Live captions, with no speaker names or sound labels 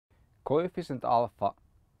Coefficient alpha,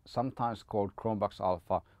 sometimes called Cronbach's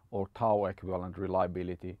alpha or tau equivalent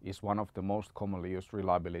reliability, is one of the most commonly used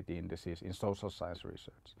reliability indices in social science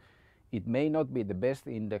research. It may not be the best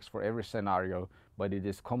index for every scenario, but it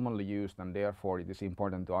is commonly used, and therefore it is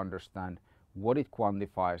important to understand what it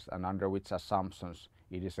quantifies and under which assumptions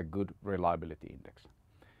it is a good reliability index.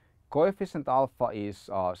 Coefficient alpha is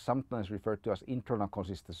sometimes referred to as internal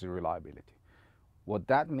consistency reliability. What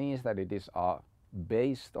that means that it is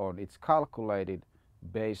based on, it's calculated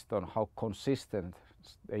based on how consistent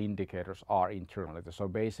the indicators are internally. So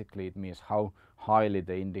basically it means how highly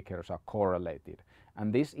the indicators are correlated.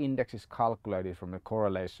 And this index is calculated from the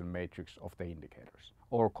correlation matrix of the indicators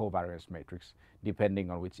or covariance matrix,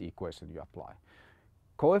 depending on which equation you apply.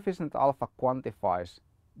 Coefficient alpha quantifies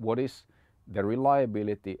what is the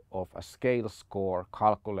reliability of a scale score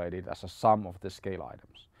calculated as a sum of the scale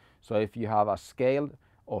items. So if you have a scale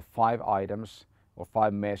of 5 items or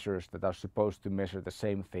 5 measures that are supposed to measure the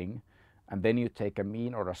same thing, and then you take a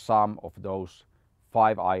mean or a sum of those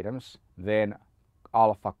 5 items, then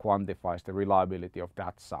alpha quantifies the reliability of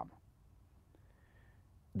that sum.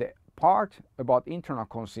 The part about internal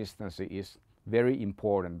consistency is very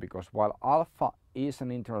important, because while alpha is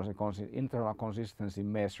an internal consistency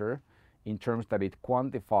measure in terms that it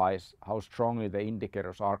quantifies how strongly the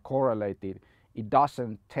indicators are correlated, it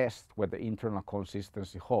doesn't test whether internal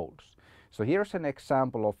consistency holds. So here's an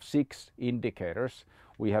example of 6 indicators.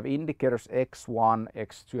 We have indicators x1,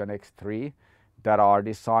 x2 and x3 that are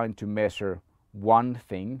designed to measure one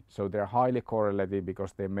thing, so they're highly correlated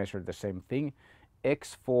because they measure the same thing.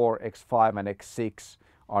 x4, x5 and x6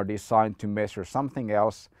 are designed to measure something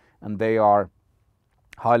else, and they are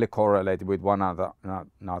highly correlated with one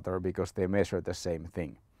another because they measure the same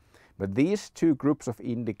thing. But these 2 groups of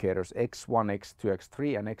indicators, x1, x2,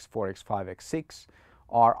 x3 and x4, x5, x6,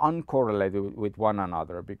 are uncorrelated with one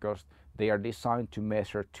another because they are designed to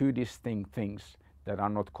measure 2 distinct things that are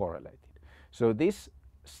not correlated. So this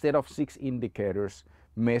set of 6 indicators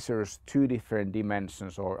measures 2 different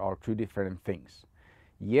dimensions or 2 different things.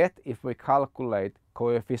 Yet if we calculate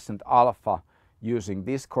coefficient alpha using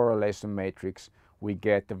this correlation matrix, we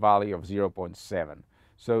get the value of 0.7.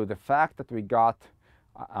 So the fact that we got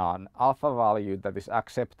an alpha value that is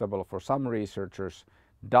acceptable for some researchers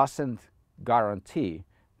doesn't guarantee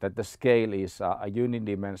that the scale is a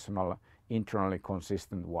unidimensional, internally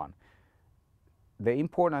consistent one. The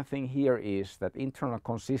important thing here is that internal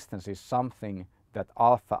consistency is something that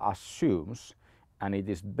alpha assumes, and it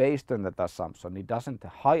is based on that assumption. It doesn't,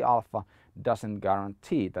 high alpha doesn't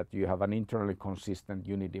guarantee that you have an internally consistent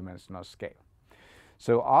unidimensional scale.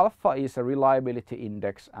 So alpha is a reliability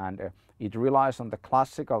index, and it relies on the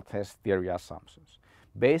classical test theory assumptions.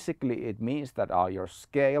 Basically it means that your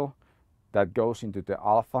scale that goes into the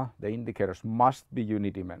alpha, the indicators must be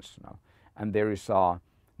unidimensional, and there is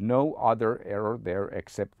no other error there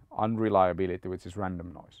except unreliability, which is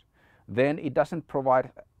random noise. Then it doesn't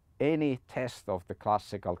provide any test of the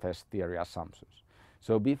classical test theory assumptions.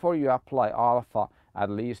 So before you apply alpha, at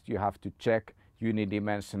least you have to check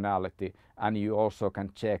unidimensionality, and you also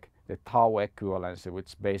can check the tau equivalency,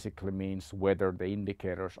 which basically means whether the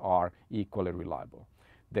indicators are equally reliable.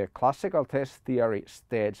 The classical test theory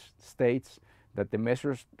states that the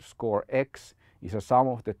measure score x is a sum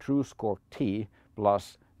of the true score t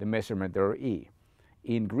plus the measurement error e.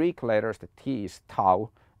 In Greek letters, the t is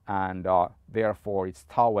tau, and therefore it's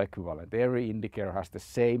tau equivalent. Every indicator has the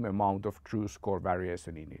same amount of true score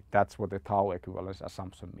variation in it. That's what the tau equivalence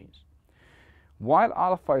assumption means. While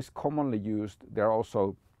alpha is commonly used, there are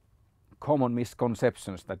also common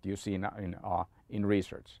misconceptions that you see in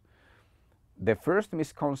research. The first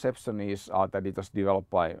misconception is that it was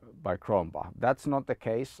developed by Cronbach. That's not the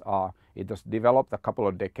case. It was developed a couple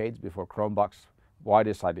of decades before Cronbach's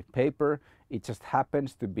widely-cited paper. It just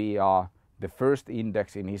happens to be the first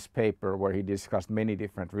index in his paper where he discussed many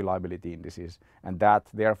different reliability indices, and that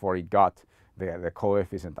therefore it got the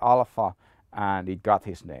coefficient alpha and it got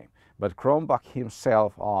his name. But Cronbach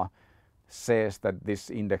himself says that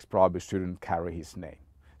this index probably shouldn't carry his name.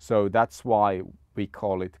 So that's why we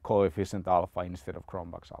call it coefficient alpha instead of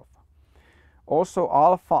Cronbach's alpha. Also,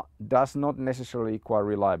 alpha does not necessarily equal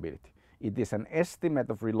reliability. It is an estimate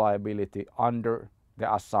of reliability under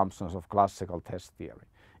the assumptions of classical test theory.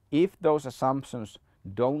 If those assumptions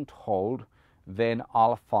don't hold, then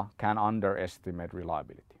alpha can underestimate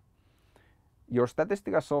reliability. Your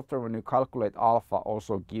statistical software, when you calculate alpha,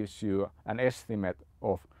 also gives you an estimate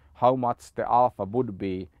of how much the alpha would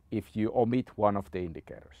be if you omit one of the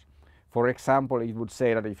indicators. For example, it would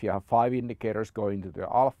say that if you have 5 indicators going to the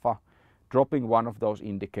alpha, dropping one of those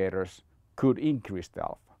indicators could increase the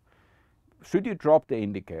alpha. should you drop the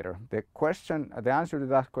indicator? The answer to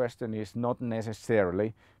that question is not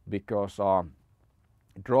necessarily, because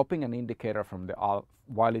dropping an indicator from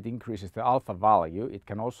while it increases the alpha value, it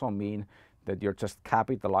can also mean that you're just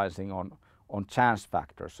capitalizing on chance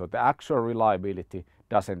factors. So the actual reliability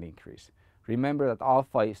doesn't increase. Remember that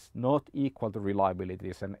alpha is not equal to reliability,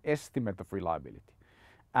 it's an estimate of reliability.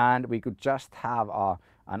 And we could just have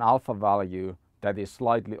an alpha value that is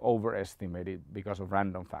slightly overestimated because of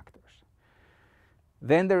random factors.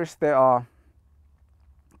 Then there is the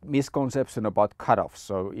misconception about cutoffs.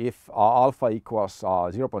 So if alpha equals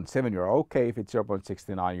 0.7, you're okay. If it's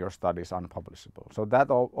 0.69, your study is unpublishable. So that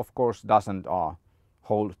of course doesn't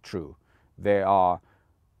hold true.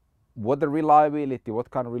 What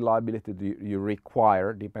kind of reliability do you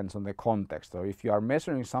require depends on the context. So if you are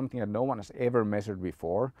measuring something that no one has ever measured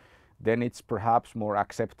before, then it's perhaps more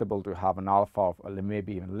acceptable to have an alpha of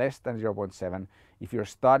maybe even less than 0.7. If you're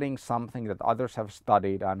studying something that others have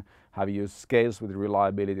studied and have used scales with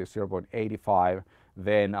reliability of 0.85,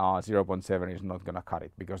 then 0.7 is not going to cut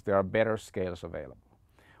it, because there are better scales available.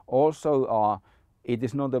 Also, it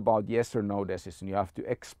is not about yes or no decision. You have to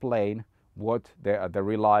explain what the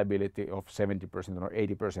reliability of 70% or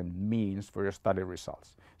 80% means for your study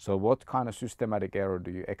results. So what kind of systematic error do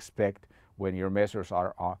you expect when your measures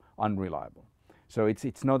are unreliable? So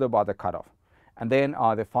it's not about the cutoff. And then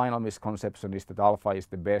the final misconception is that alpha is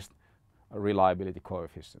the best reliability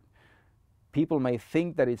coefficient. People may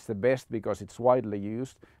think that it's the best because it's widely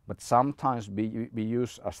used, but sometimes we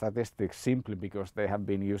use statistics simply because they have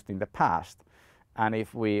been used in the past. And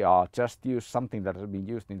if we just use something that has been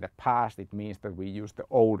used in the past, it means that we use the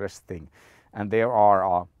oldest thing. And there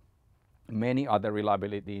are many other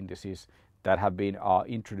reliability indices that have been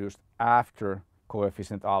introduced after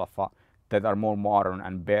coefficient alpha that are more modern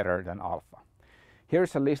and better than alpha.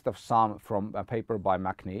 Here's a list of some from a paper by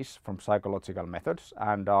McNeice from Psychological Methods.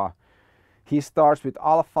 And he starts with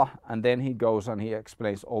alpha, and then he goes and he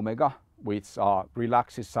explains omega, which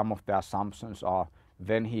relaxes some of the assumptions.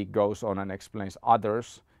 Then he goes on and explains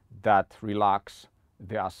others that relax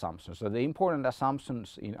the assumptions. So the important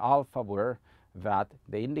assumptions in alpha were that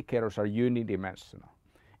the indicators are unidimensional.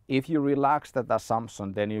 If you relax that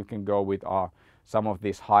assumption, then you can go with some of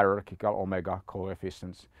these hierarchical omega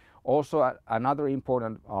coefficients. Also, another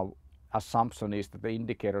important assumption is that the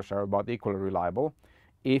indicators are about equally reliable.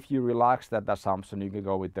 If you relax that assumption, you can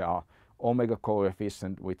go with the omega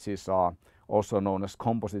coefficient, which is also known as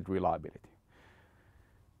composite reliability.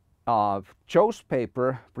 Joe's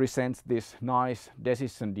paper presents this nice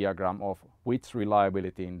decision diagram of which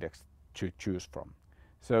reliability index to choose from.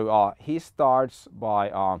 So he starts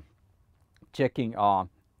by checking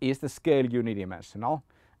is the scale unidimensional,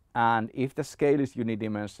 and if the scale is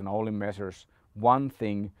unidimensional, only measures one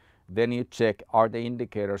thing, then you check, are the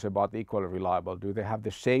indicators about equally reliable? Do they have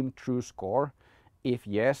the same true score? If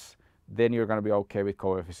yes, then you're going to be okay with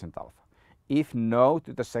coefficient alpha. If no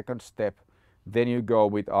to the second step, then you go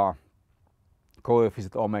with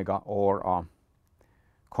coefficient omega or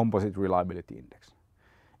composite reliability index.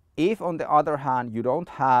 If on the other hand you don't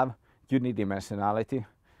have unidimensionality,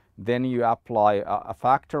 then you apply a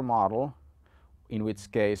factor model, in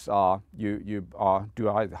which case you do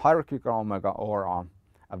either hierarchical omega or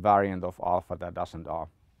a variant of alpha that doesn't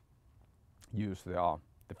use the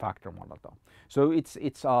factor model. So it's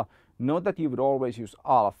not that you would always use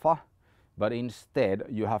alpha, but instead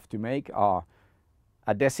you have to make a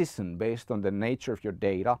decision based on the nature of your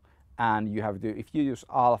data, and you have to, if you use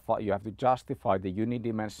alpha, you have to justify the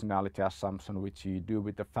unidimensionality assumption, which you do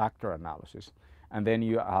with the factor analysis, and then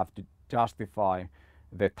you have to justify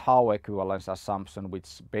the tau equivalence assumption,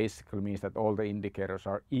 which basically means that all the indicators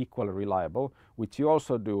are equally reliable, which you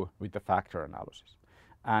also do with the factor analysis.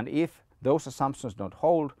 And if those assumptions don't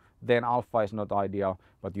hold, then alpha is not ideal,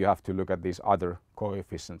 but you have to look at these other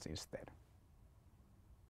coefficients instead.